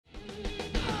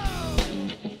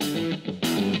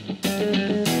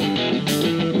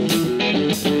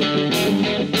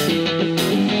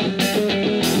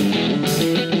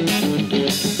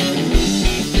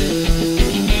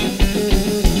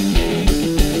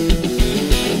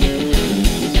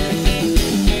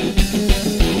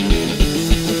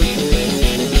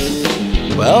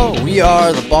We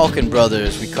are the Balkun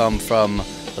brothers. We come from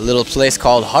a little place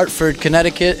called Hartford,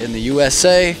 Connecticut in the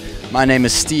USA. My name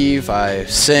is Steve. I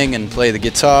sing and play the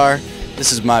guitar.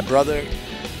 This is my brother.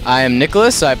 I am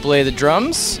Nicholas. I play the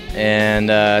drums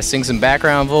and sing some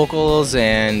background vocals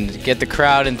and get the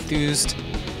crowd enthused.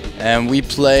 And we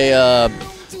play a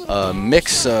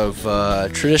mix of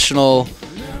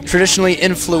traditionally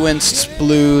influenced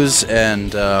blues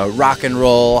and rock and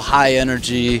roll, high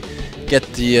energy, get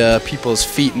the people's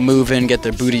feet moving, get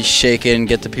their booties shaking,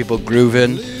 get the people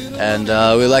grooving. And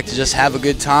we like to just have a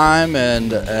good time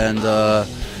and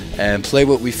play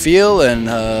what we feel and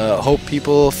hope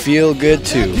people feel good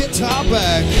too. Guitar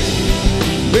back,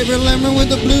 baby, let me with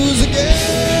the blues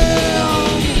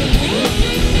again.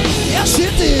 Yes,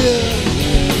 it did.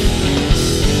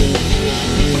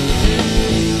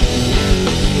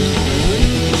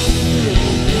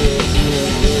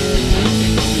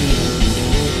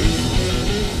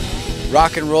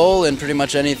 Rock and roll and pretty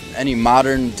much any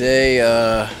modern day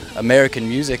American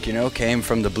music, you know, came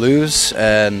from the blues,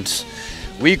 and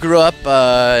we grew up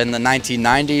in the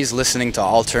 1990s listening to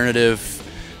alternative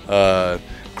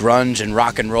grunge and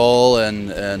rock and roll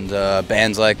and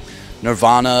bands like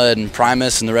Nirvana and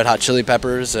Primus and the Red Hot Chili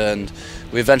Peppers, and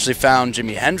we eventually found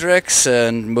Jimi Hendrix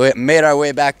and made our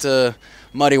way back to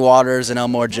Muddy Waters and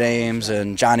Elmore James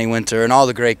and Johnny Winter and all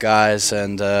the great guys,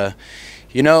 and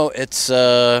you know,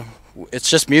 it's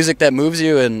just music that moves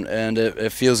you, and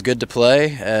it feels good to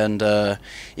play. And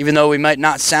even though we might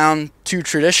not sound too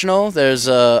traditional, there's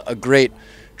a great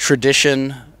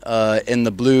tradition in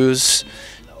the blues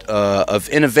of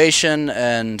innovation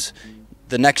and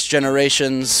the next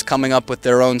generations coming up with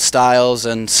their own styles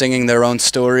and singing their own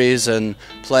stories and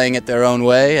playing it their own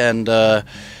way. And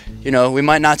you know, we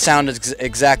might not sound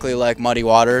exactly like Muddy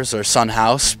Waters or Son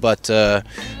House, but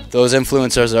those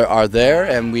influencers are there,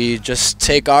 and we just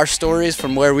take our stories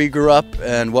from where we grew up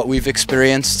and what we've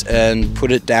experienced and put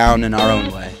it down in our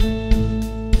own way.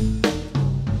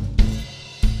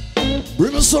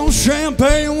 Bring me some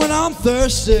champagne when I'm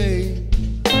thirsty,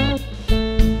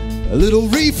 a little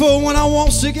reefer when I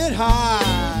want to get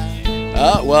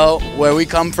high. Well, where we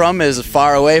come from is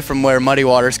far away from where Muddy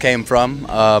Waters came from.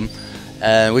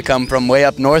 And we come from way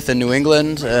up north in New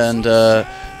England, and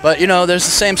but you know, there's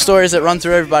the same stories that run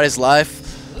through everybody's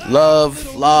life: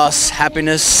 love, loss,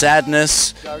 happiness,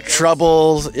 sadness,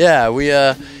 trouble. Yeah,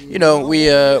 you know,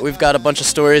 we've got a bunch of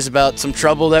stories about some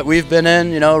trouble that we've been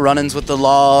in. You know, run-ins with the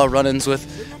law, run-ins with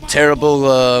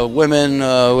terrible women,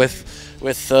 with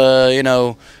you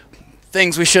know,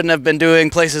 things we shouldn't have been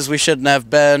doing, places we shouldn't have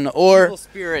been, or Evil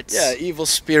spirits. Yeah, evil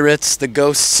spirits, the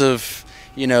ghosts of,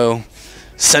 you know,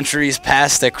 centuries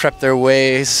past that crept their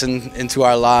ways into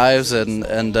our lives,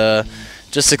 and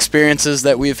just experiences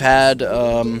that we've had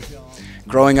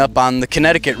growing up on the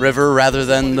Connecticut River rather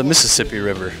than the Mississippi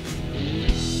River.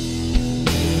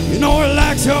 You know,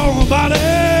 relax your body,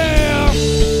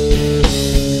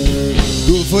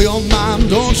 good for your mind,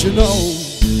 don't you know?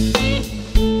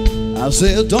 I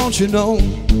said, don't you know?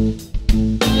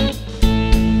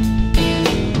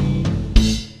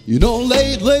 You know,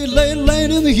 late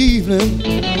in the evening,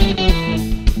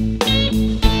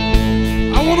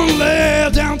 I wanna lay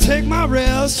down, take my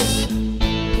rest.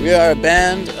 We are a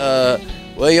band.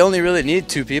 Well, you only really need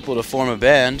two people to form a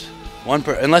band.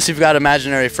 Unless you've got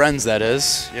imaginary friends, that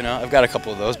is. You know, I've got a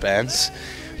couple of those bands.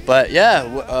 But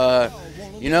yeah,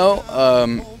 you know,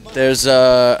 there's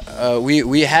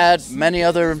we had many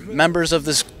other members of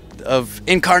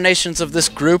incarnations of this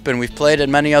group, and we've played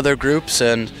in many other groups,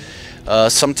 and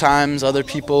sometimes other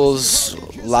people's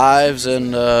lives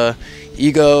and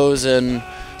egos and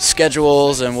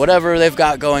schedules and whatever they've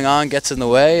got going on gets in the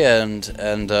way, and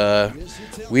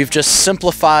we've just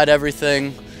simplified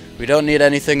everything. We don't need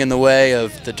anything in the way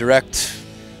of the direct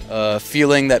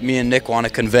feeling that me and Nick want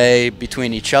to convey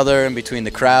between each other and between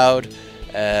the crowd,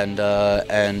 and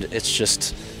it's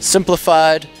just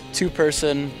simplified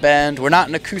two-person band. We're not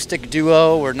an acoustic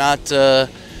duo. We're not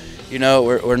you know,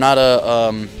 we're not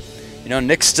a you know,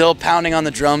 Nick's still pounding on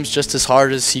the drums just as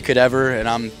hard as he could ever, and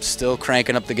I'm still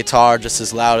cranking up the guitar just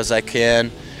as loud as I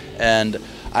can. And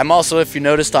I'm also, if you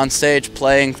noticed on stage,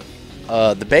 playing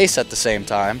the bass at the same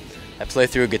time. I play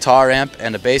through a guitar amp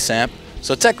and a bass amp.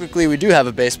 So technically we do have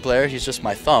a bass player, he's just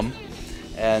my thumb.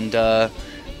 And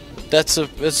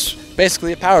it's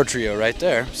basically a power trio right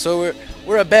there. So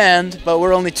we're a band, but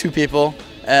we're only two people,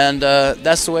 and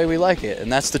that's the way we like it,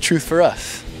 and that's the truth for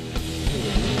us.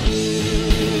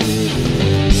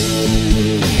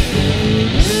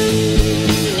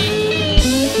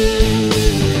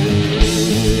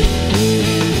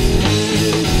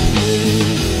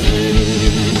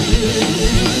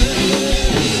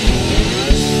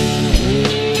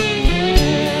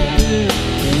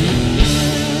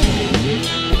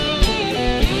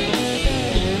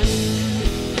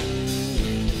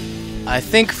 I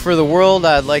think for the world,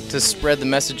 I'd like to spread the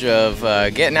message of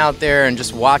getting out there and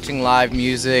just watching live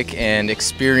music and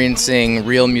experiencing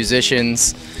real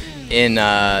musicians in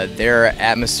their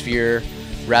atmosphere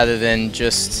rather than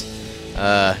just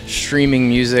streaming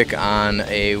music on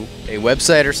a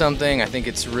website or something. I think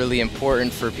it's really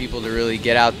important for people to really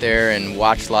get out there and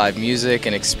watch live music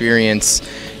and experience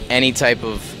any type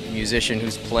of musician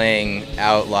who's playing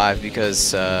out live,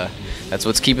 because that's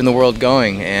what's keeping the world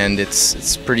going, and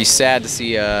it's pretty sad to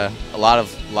see a lot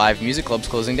of live music clubs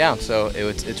closing down. So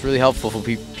it's really helpful for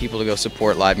people to go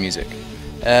support live music.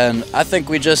 And I think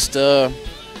we just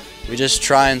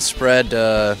try and spread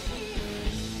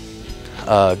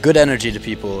good energy to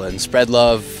people and spread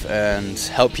love and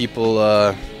help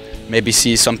people maybe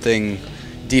see something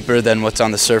deeper than what's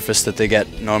on the surface that they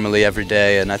get normally every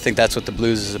day. And I think that's what the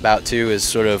blues is about too, is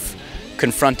sort of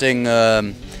confronting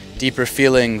deeper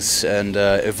feelings and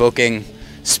evoking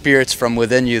spirits from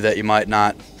within you that you might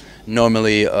not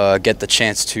normally get the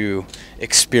chance to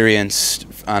experience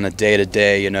on a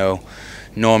day-to-day,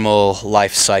 normal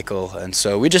life cycle. And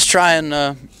so we just try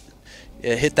and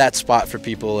hit that spot for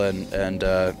people and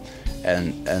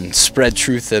spread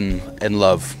truth and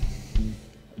love.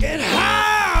 Get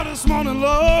high this morning,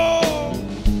 Lord.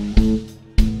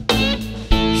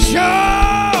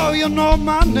 Sure, you know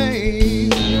my name.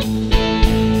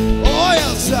 Oh,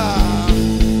 yes,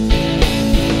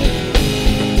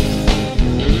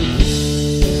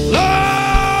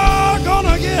 Lord,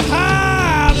 gonna get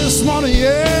high this morning,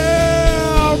 yeah.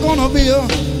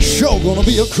 Gonna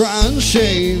be a crying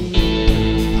shame.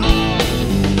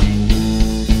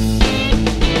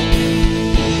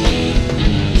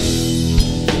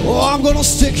 Oh, I'm gonna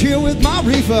stick here with my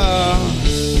reefer.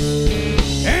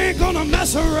 Ain't gonna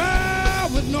mess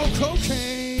around with no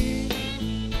cocaine.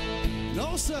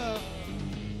 No, sir.